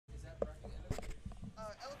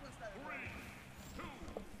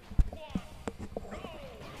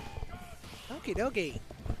Okie dokie.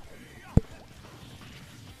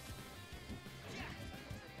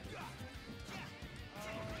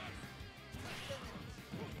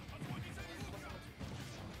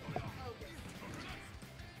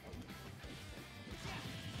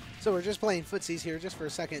 So we're just playing footsies here just for a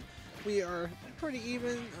second. We are pretty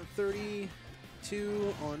even,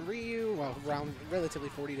 32 on Ryu, well, around relatively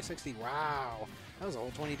 40 to 60. Wow, that was a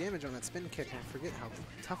whole 20 damage on that spin kick. I forget how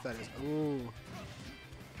tough that is. Ooh.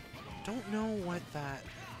 Don't know what that...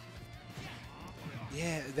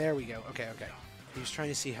 Yeah, there we go. Okay, okay. He was trying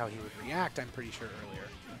to see how he would react, I'm pretty sure, earlier.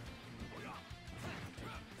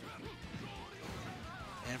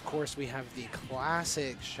 And of course, we have the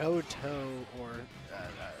classic Shoto or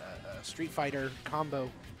Street Fighter combo.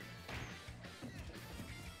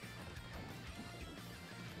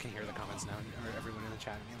 Can hear the comments now, or everyone in the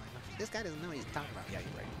chat being like, this guy doesn't know what he's talking about. Yeah,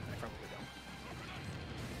 you're right. I probably don't.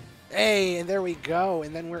 Hey, and there we go.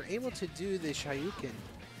 And then we're able to do the Shoryuken,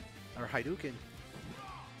 or Hadouken.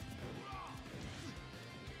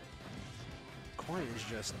 Corrin is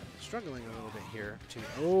just struggling a little bit here.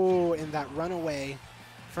 Oh, and that runaway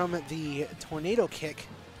from the tornado kick.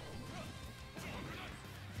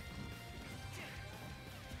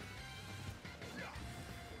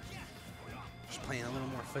 Just playing a little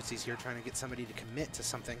more footsies here, trying to get somebody to commit to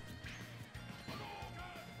something.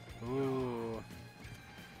 Ooh.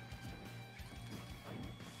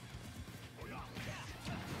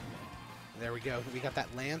 There we go. We got that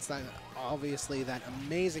lance, that obviously that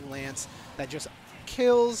amazing lance that just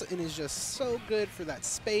kills and is just so good for that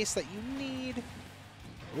space that you need.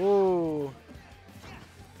 Ooh.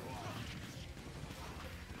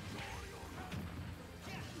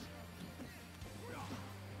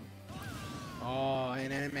 Oh,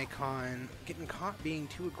 and Animacon getting caught being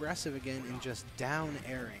too aggressive again and just down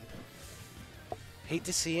airing. Hate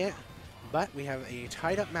to see it, but we have a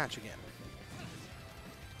tied up match again.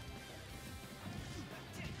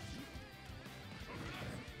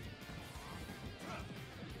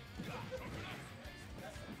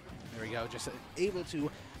 There we go, just able to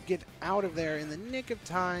get out of there in the nick of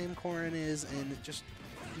time. Corrin is, and just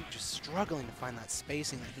struggling to find that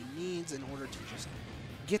spacing that he needs in order to just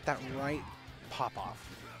get that right pop off.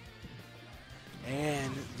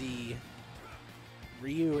 And the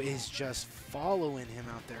Ryu is just following him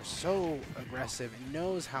out there, so aggressive and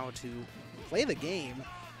knows how to play the game,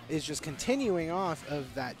 is just continuing off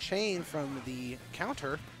of that chain from the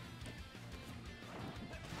counter.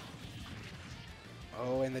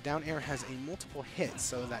 Oh, and the down air has a multiple hit,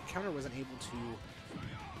 so that counter wasn't able to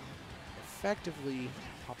effectively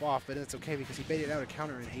pop off, but that's okay because he baited out a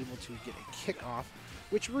counter and able to get a kick off,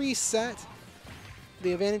 which reset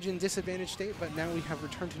the advantage and disadvantage state, but now we have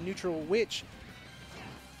returned to neutral, which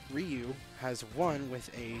Ryu has won with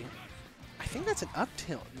a, I think that's an up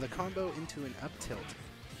tilt, the combo into an up tilt.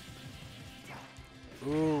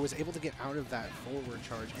 Ooh, was able to get out of that forward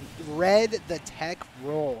charge and read the tech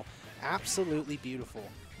roll. Absolutely beautiful.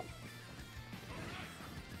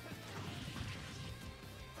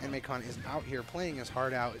 Animacon is out here playing his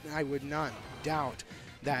heart out. I would not doubt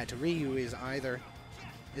that Ryu is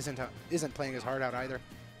isn't playing his heart out either.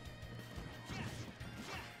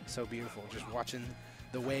 So beautiful, just watching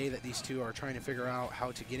the way that these two are trying to figure out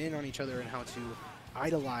how to get in on each other and how to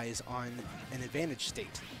idolize on an advantage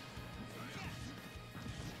state.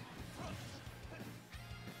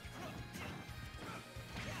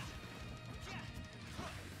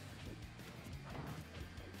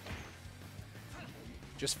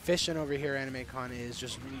 Just fishing over here, Animacon is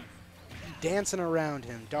just dancing around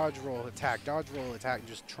him. Dodge roll attack,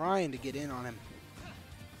 just trying to get in on him.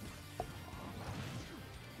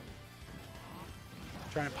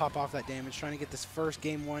 Trying to pop off that damage, trying to get this first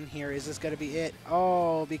game one here. Is this going to be it?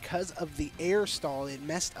 Oh, because of the air stall, it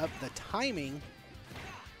messed up the timing.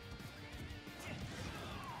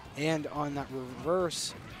 And on that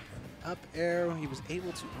reverse up air, he was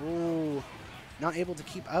able to, oh, not able to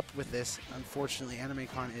keep up with this. Unfortunately,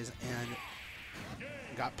 Animacon is and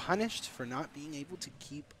got punished for not being able to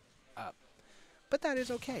keep up. But that is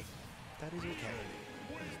okay. That is okay.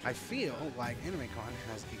 I feel like Animacon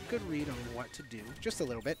has a good read on what to do, just a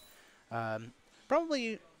little bit.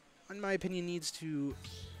 Probably, in my opinion, needs to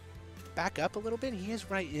back up a little bit. He is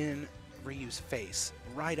right in Ryu's face,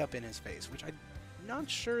 right up in his face, which I'm not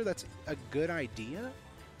sure that's a good idea,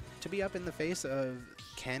 to be up in the face of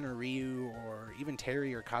Ken or Ryu or even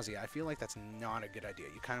Terry or Kazuya. I feel like that's not a good idea.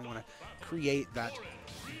 You kind of want to create that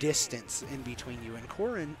distance in between you. And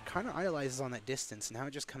Corrin kind of idolizes on that distance. Now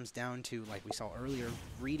it just comes down to, like we saw earlier,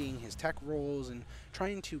 reading his tech rolls and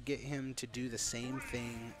trying to get him to do the same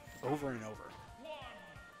thing over and over.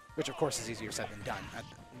 which of course is easier said than done at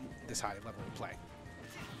this high level of play.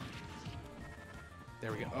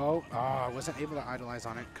 There we go. Oh, I wasn't able to idolize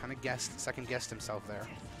on it. Kind of second guessed himself there.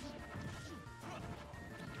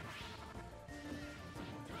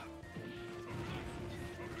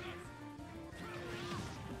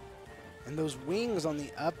 And those wings on the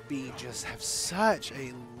up B just have such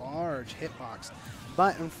a large hitbox.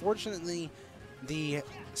 But unfortunately, the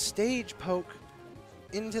stage poke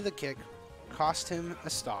into the kick cost him a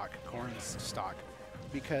stock, Corrin's stock,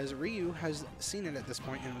 because Ryu has seen it at this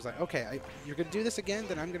point and was like, okay, you're going to do this again,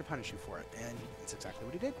 then I'm going to punish you for it. And that's exactly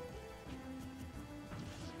what he did.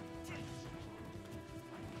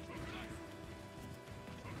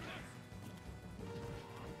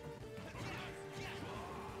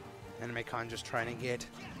 Animacon just trying to get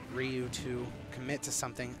Ryu to commit to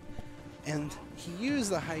something. And he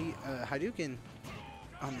used the Hadouken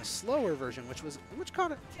on the slower version, which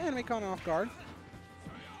caught Animacon off guard.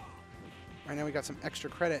 Right now we got some extra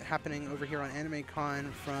credit happening over here on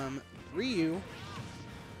Animacon from Ryu.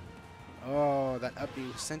 Oh, that up B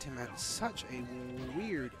sent him at such a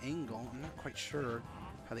weird angle. I'm not quite sure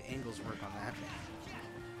how the angles work on that.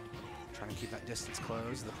 Trying to keep that distance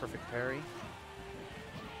closed. The perfect parry.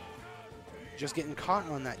 Just getting caught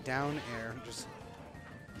on that down air. Just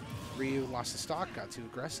Ryu lost the stock, got too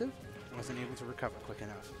aggressive, wasn't able to recover quick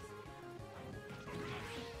enough.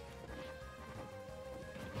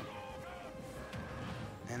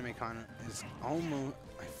 Animacon is almost,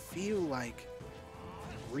 I feel like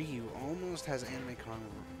Ryu almost has Animacon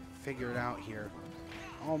figured out here.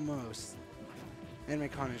 Almost.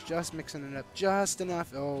 Animacon is just mixing it up just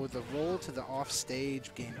enough. Oh, the roll to the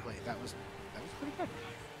off-stage gameplay. That was pretty good.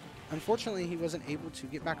 Unfortunately, he wasn't able to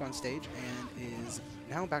get back on stage and is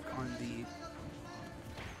now back on the...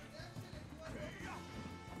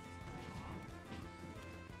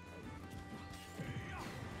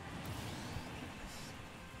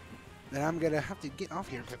 Then I'm going to have to get off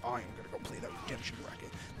here because I'm going to go play that redemption bracket.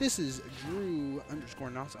 This is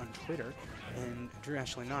Drew_Noss on Twitter, and Drew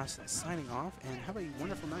Ashley Noss signing off, and have a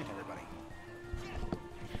wonderful night, everybody.